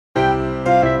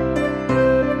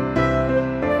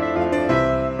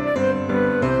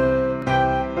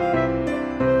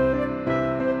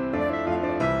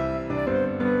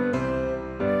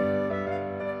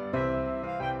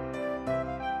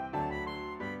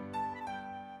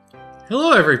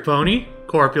Hello ERRYPONEY,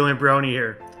 Corpulent Brony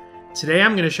here. Today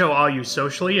I'm going to show all you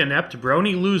socially inept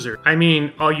brony losers,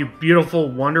 all you beautiful,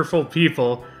 wonderful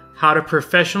people, how to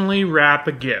professionally wrap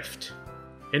a gift.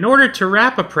 In order to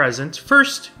wrap a present,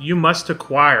 first you must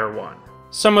acquire one.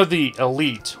 Some of the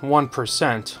elite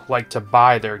 1% like to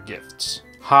buy their gifts.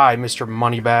 Hi, Mr.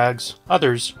 Moneybags.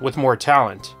 Others, with more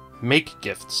talent, make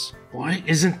gifts. Why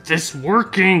isn't this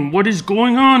working? What is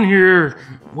going on here?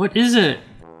 What is it?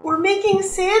 We're making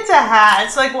Santa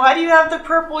hats. Like, why do you have the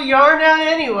purple yarn out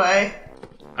anyway?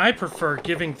 I prefer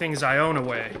giving things I own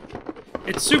away.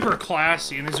 It's super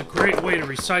classy and is a great way to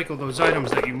recycle those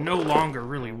items that you no longer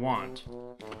really want.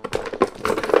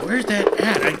 Where's that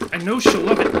at? I know she'll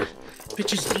love it.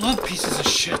 Bitches love pieces of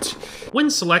shit. When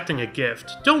selecting a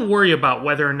gift, don't worry about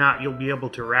whether or not you'll be able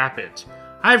to wrap it.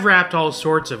 I've wrapped all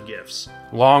sorts of gifts.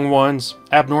 Long ones,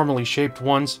 abnormally shaped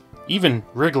ones, even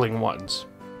wriggling ones.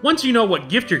 Once you know what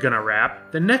gift you're gonna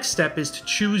wrap, the next step is to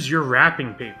choose your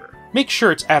wrapping paper. Make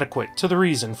sure it's adequate to the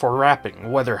reason for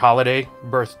wrapping, whether holiday,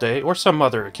 birthday, or some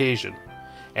other occasion.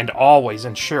 And always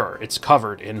ensure it's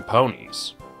covered in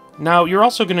ponies. Now, you're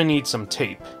also gonna need some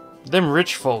tape. Them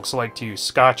rich folks like to use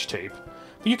Scotch tape,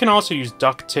 but you can also use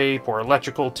duct tape or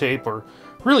electrical tape or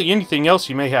really anything else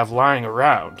you may have lying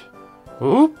around.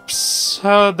 Oops,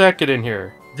 how'd that get in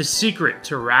here? The secret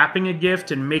to wrapping a gift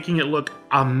and making it look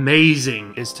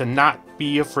amazing is to not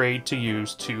be afraid to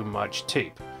use too much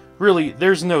tape. Really,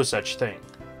 there's no such thing.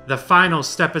 The final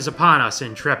step is upon us,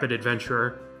 intrepid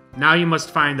adventurer. Now you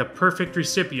must find the perfect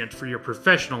recipient for your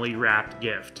professionally wrapped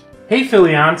gift. Hey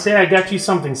Filiance, I got you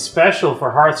something special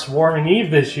for Hearth's Warming Eve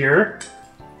this year.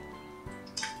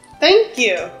 Thank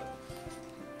you.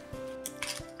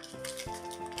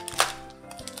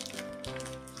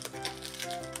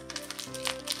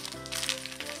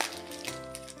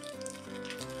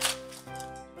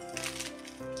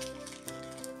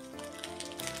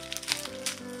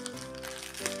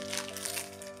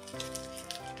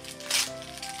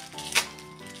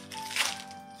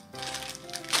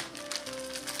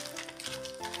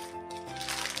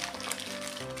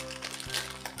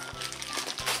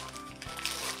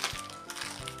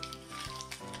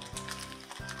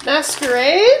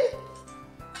 Masquerade?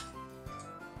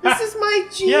 This is my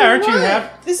G1. Yeah, aren't you happy?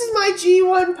 This is my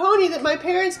G1 pony that my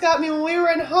parents got me when we were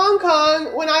in Hong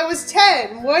Kong when I was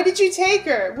 10. Why did you take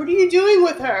her? What are you doing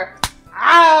with her?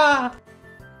 Ah!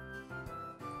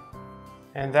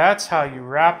 And that's how you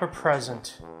wrap a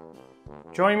present.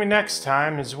 Join me next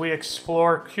time as we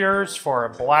explore cures for a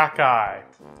black eye.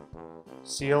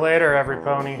 See you later,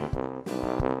 ERRYPONEY.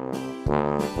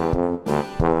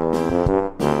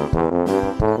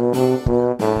 Thank you.